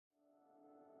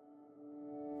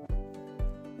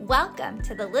Welcome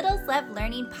to the Littles Love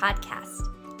Learning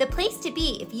podcast, the place to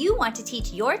be if you want to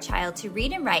teach your child to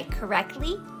read and write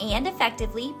correctly and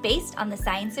effectively based on the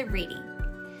science of reading.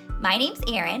 My name's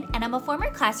Erin, and I'm a former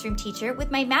classroom teacher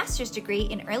with my master's degree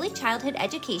in early childhood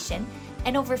education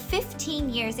and over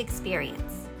 15 years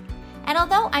experience. And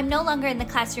although I'm no longer in the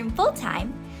classroom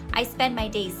full-time, I spend my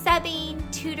days subbing,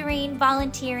 tutoring,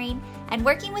 volunteering, and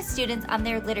working with students on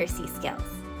their literacy skills.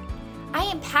 I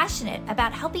am passionate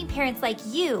about helping parents like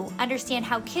you understand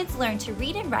how kids learn to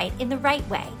read and write in the right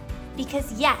way,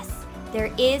 because yes,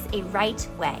 there is a right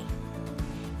way.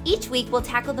 Each week we'll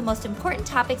tackle the most important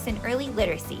topics in early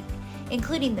literacy,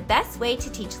 including the best way to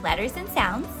teach letters and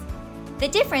sounds, the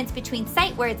difference between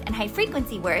sight words and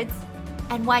high-frequency words,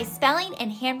 and why spelling and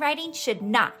handwriting should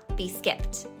not be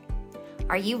skipped.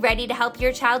 Are you ready to help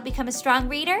your child become a strong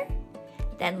reader?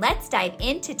 Then let's dive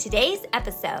into today's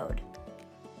episode.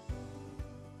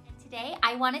 Today,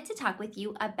 I wanted to talk with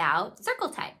you about circle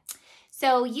time.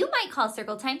 So you might call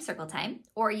circle time,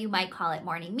 or you might call it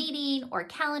morning meeting or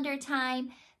calendar time.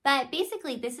 But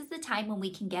basically, this is the time when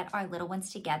we can get our little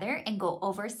ones together and go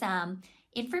over some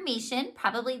information,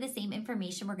 probably the same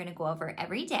information we're going to go over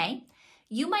every day.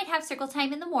 You might have circle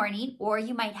time in the morning, or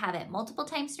you might have it multiple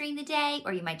times during the day,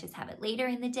 or you might just have it later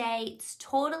in the day. It's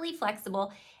totally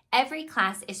flexible. Every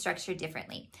class is structured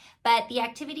differently, but the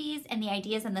activities and the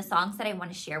ideas and the songs that I want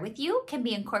to share with you can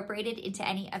be incorporated into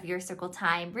any of your circle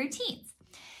time routines.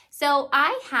 So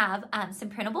I have some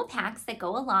printable packs that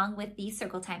go along with these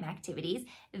circle time activities.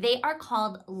 They are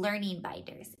called learning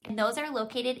binders, and those are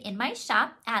located in my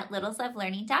shop at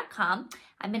littleslovelearning.com.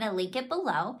 I'm going to link it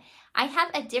below. I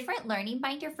have a different learning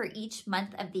binder for each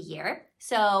month of the year.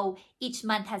 So each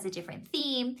month has a different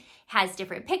theme, has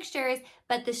different pictures,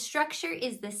 but the structure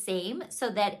is the same so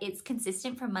that it's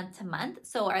consistent from month to month.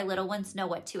 So our little ones know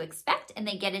what to expect and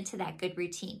they get into that good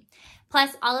routine.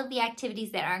 Plus, all of the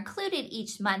activities that are included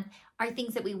each month are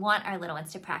things that we want our little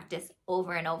ones to practice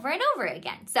over and over and over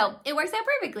again. So it works out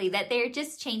perfectly that they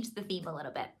just changed the theme a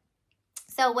little bit.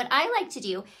 So what I like to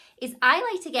do is I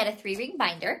like to get a 3-ring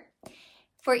binder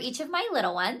for each of my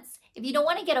little ones. If you don't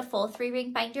want to get a full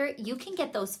 3-ring binder, you can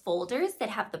get those folders that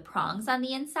have the prongs on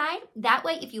the inside. That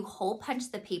way, if you hole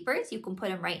punch the papers, you can put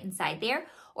them right inside there.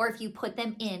 Or if you put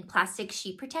them in plastic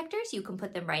sheet protectors, you can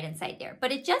put them right inside there.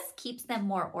 But it just keeps them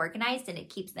more organized and it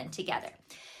keeps them together.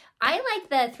 I like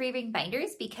the 3-ring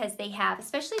binders because they have,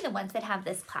 especially the ones that have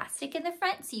this plastic in the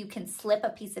front, so you can slip a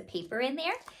piece of paper in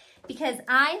there, because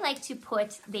I like to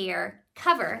put their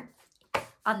cover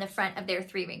on the front of their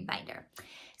 3-ring binder.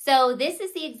 So this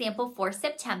is the example for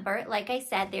September. Like I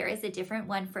said, there is a different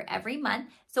one for every month.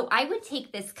 So I would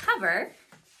take this cover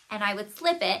and I would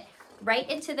slip it right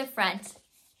into the front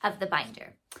of the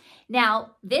binder.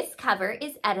 Now, this cover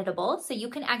is editable, so you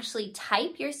can actually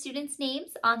type your students'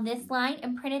 names on this line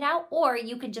and print it out, or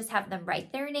you can just have them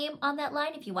write their name on that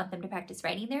line if you want them to practice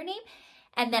writing their name.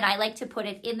 And then I like to put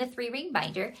it in the 3-ring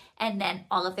binder and then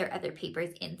all of their other papers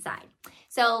inside.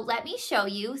 So let me show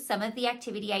you some of the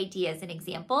activity ideas and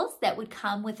examples that would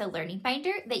come with a learning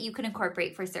binder that you can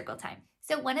incorporate for circle time.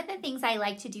 So one of the things I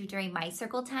like to do during my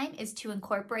circle time is to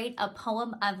incorporate a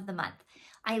poem of the month.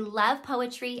 I love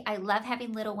poetry. I love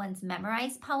having little ones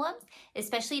memorize poems,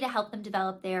 especially to help them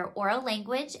develop their oral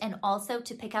language and also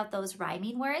to pick out those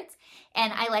rhyming words.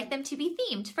 And I like them to be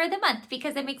themed for the month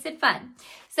because it makes it fun.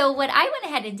 So what I went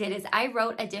ahead and did is I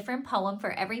wrote a different poem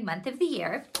for every month of the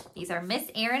year. These are Miss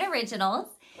Erin Originals.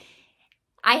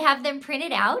 I have them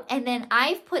printed out, and then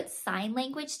I've put sign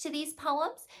language to these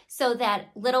poems so that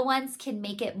little ones can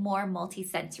make it more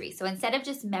multisensory. So instead of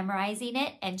just memorizing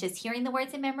it and just hearing the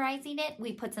words and memorizing it,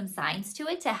 we put some signs to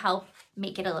it to help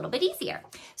make it a little bit easier.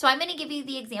 So I'm going to give you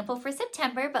the example for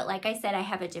September, but like I said, I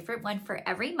have a different one for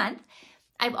every month.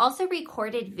 I've also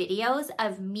recorded videos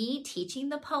of me teaching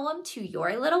the poem to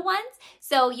your little ones.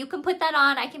 So you can put that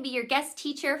on. I can be your guest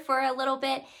teacher for a little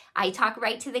bit. I talk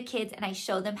right to the kids and I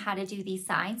show them how to do these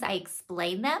signs. I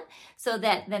explain them so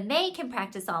that then they can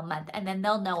practice all month and then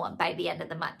they'll know them by the end of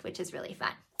the month, which is really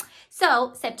fun.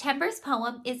 So September's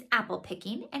poem is apple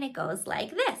picking, and it goes like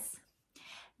this.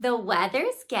 The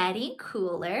weather's getting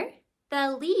cooler.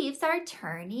 The leaves are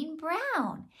turning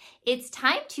brown. It's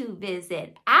time to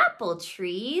visit apple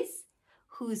trees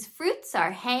whose fruits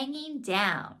are hanging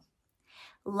down.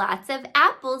 Lots of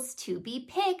apples to be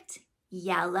picked,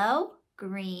 yellow,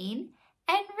 green,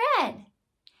 and red.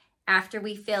 After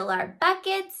we fill our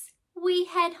buckets, we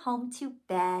head home to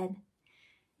bed.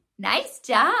 Nice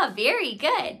job, very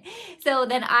good. So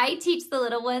then I teach the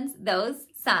little ones those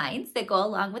signs that go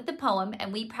along with the poem,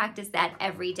 and we practice that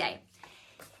every day.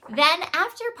 Then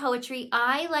after poetry,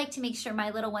 I like to make sure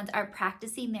my little ones are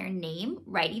practicing their name,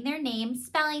 writing their name,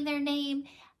 spelling their name.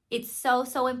 It's so,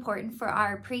 so important for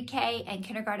our pre-K and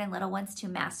kindergarten little ones to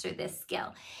master this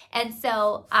skill. And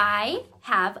so I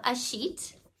have a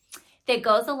sheet that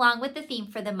goes along with the theme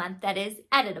for the month that is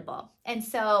editable. And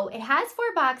so it has 4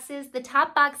 boxes. The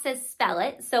top box says spell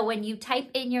it. So when you type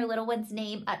in your little one's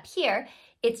name up here,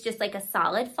 it's just like a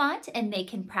solid font and they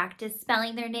can practice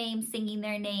spelling their name, singing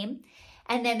their name.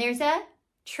 And then there's a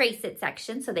trace it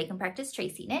section so they can practice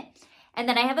tracing it. And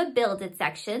then I have a build it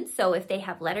section. So if they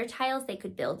have letter tiles, they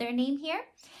could build their name here.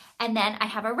 And then I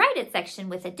have a write it section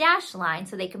with a dash line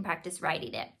so they can practice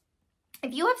writing it.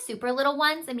 If you have super little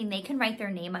ones, I mean, they can write their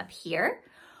name up here,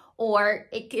 or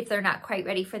if they're not quite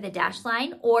ready for the dash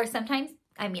line, or sometimes,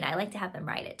 I mean, I like to have them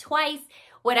write it twice,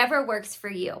 whatever works for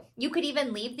you. You could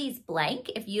even leave these blank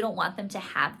if you don't want them to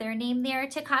have their name there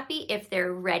to copy. If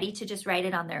they're ready to just write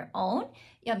it on their own,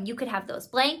 you could have those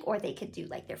blank, or they could do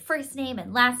like their first name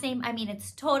and last name. I mean,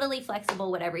 it's totally flexible,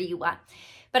 whatever you want.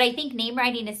 But I think name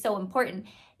writing is so important.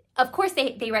 Of course,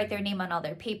 they write their name on all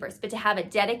their papers, but to have a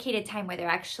dedicated time where they're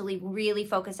actually really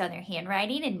focused on their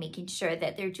handwriting and making sure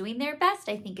that they're doing their best,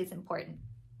 I think is important.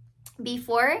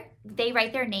 Before they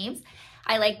write their names,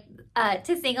 I like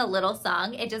to sing a little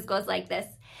song. It just goes like this.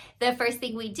 The first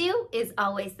thing we do is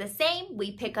always the same.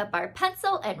 We pick up our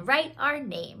pencil and write our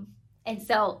name. And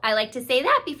so I like to say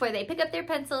that before they pick up their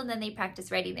pencil and then they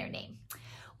practice writing their name.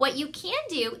 What you can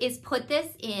do is put this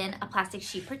in a plastic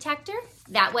sheet protector.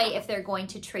 That way, if they're going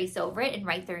to trace over it and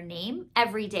write their name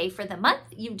every day for the month,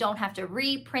 you don't have to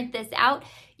reprint this out.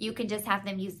 You can just have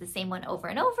them use the same one over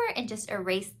and over and just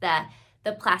erase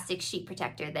the plastic sheet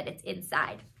protector that it's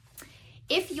inside.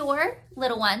 If your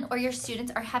little one or your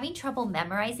students are having trouble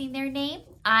memorizing their name,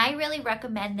 I really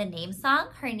recommend the name song.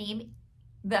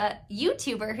 The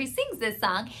YouTuber who sings this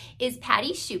song is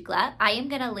Patty Shukla. I am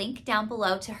going to link down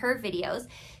below to her videos.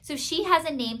 So she has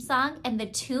a name song and the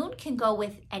tune can go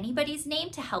with anybody's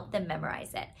name to help them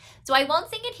memorize it. So I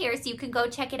won't sing it here so you can go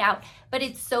check it out, but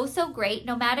it's so, so great.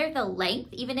 No matter the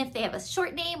length, even if they have a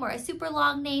short name or a super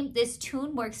long name, this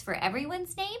tune works for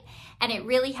everyone's name and it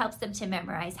really helps them to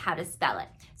memorize how to spell it.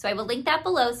 So I will link that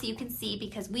below so you can see,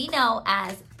 because we know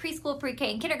as preschool,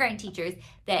 pre-K, and kindergarten teachers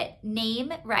that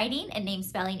name writing and name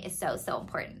spelling is so, so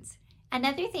important.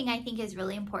 Another thing I think is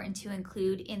really important to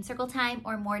include in circle time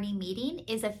or morning meeting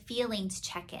is a feelings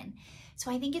check-in.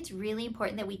 So I think it's really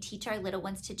important that we teach our little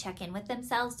ones to check in with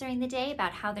themselves during the day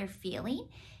about how they're feeling.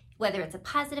 Whether it's a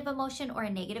positive emotion or a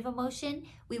negative emotion,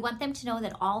 we want them to know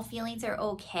that all feelings are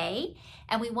okay,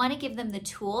 and we want to give them the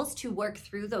tools to work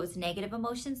through those negative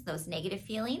emotions, those negative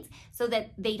feelings, so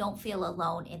that they don't feel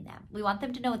alone in them. We want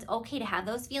them to know it's okay to have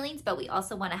those feelings, but we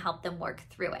also want to help them work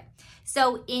through it.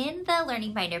 So in the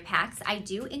Learning Binder packs, I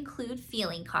do include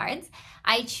feeling cards.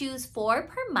 I choose 4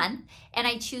 per month, and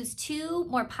I choose 2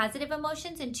 more positive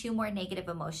emotions and 2 more negative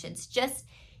emotions, just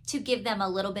to give them a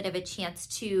little bit of a chance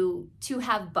to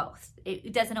have both.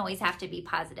 It doesn't always have to be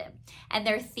positive. And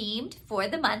they're themed for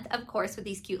the month, of course, with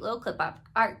these cute little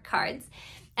art cards.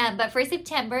 But for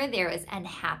September, there is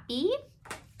unhappy,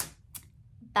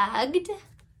 bugged,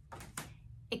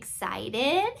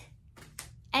 excited,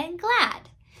 and glad.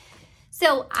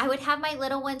 So I would have my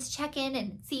little ones check in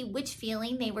and see which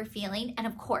feeling they were feeling. And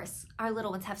of course, our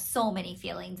little ones have so many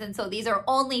feelings. And so these are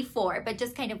only 4, but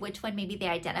just kind of which one maybe they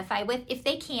identify with, if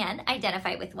they can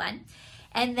identify with one.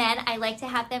 And then I like to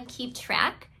have them keep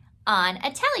track on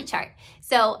a tally chart.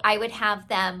 So I would have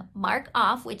them mark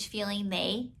off which feeling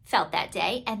they felt that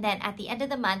day. And then at the end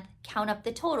of the month, count up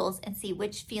the totals and see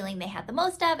which feeling they had the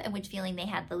most of and which feeling they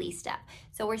had the least of.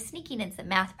 So we're sneaking in some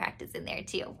math practice in there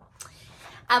too.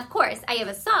 Of course, I have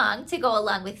a song to go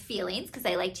along with feelings because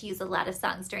I like to use a lot of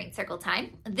songs during circle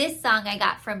time. This song I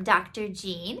got from Dr.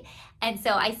 Jean, and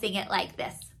so I sing it like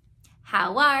this.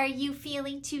 How are you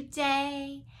feeling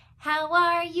today? How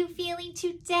are you feeling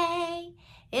today?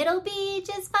 It'll be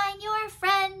just fine, you're a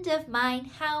friend of mine.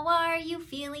 How are you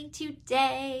feeling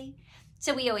today?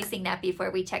 So we always sing that before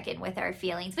we check in with our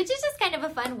feelings, which is just kind of a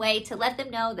fun way to let them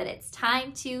know that it's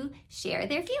time to share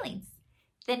their feelings.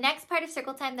 The next part of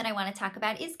circle time that I want to talk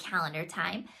about is calendar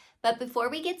time. But before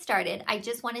we get started, I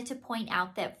just wanted to point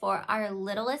out that for our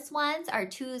littlest ones, our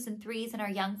 2s and 3s and our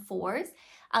young 4s,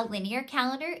 a linear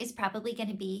calendar is probably going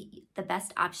to be the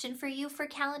best option for you for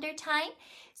calendar time,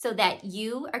 so that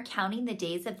you are counting the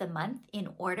days of the month in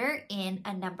order in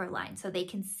a number line. So they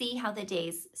can see how the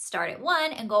days start at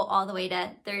 1 and go all the way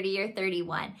to 30 or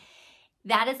 31.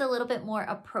 That is a little bit more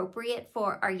appropriate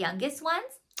for our youngest ones.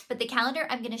 But the calendar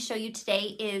I'm going to show you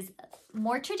today is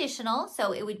more traditional,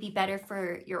 so it would be better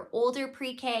for your older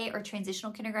pre-K or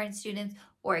transitional kindergarten students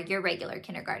or your regular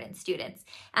kindergarten students.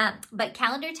 But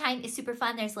calendar time is super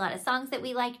fun. There's a lot of songs that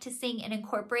we like to sing and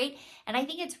incorporate. And I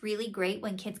think it's really great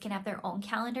when kids can have their own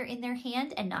calendar in their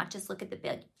hand and not just look at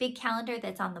the big calendar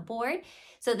that's on the board,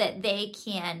 so that they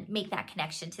can make that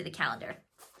connection to the calendar.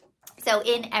 So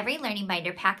in every Learning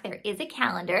Binder pack, there is a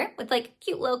calendar with like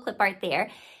cute little clip art there.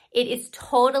 It is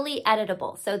totally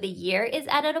editable. So the year is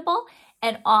editable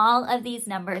and all of these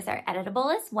numbers are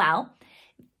editable as well.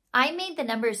 I made the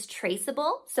numbers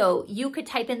traceable, so you could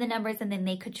type in the numbers and then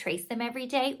they could trace them every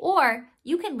day, or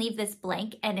you can leave this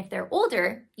blank, and if they're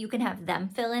older, you can have them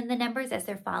fill in the numbers as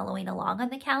they're following along on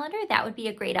the calendar. That would be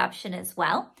a great option as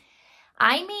well.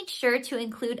 I made sure to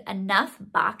include enough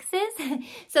boxes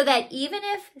so that even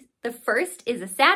if the first is a Saturday,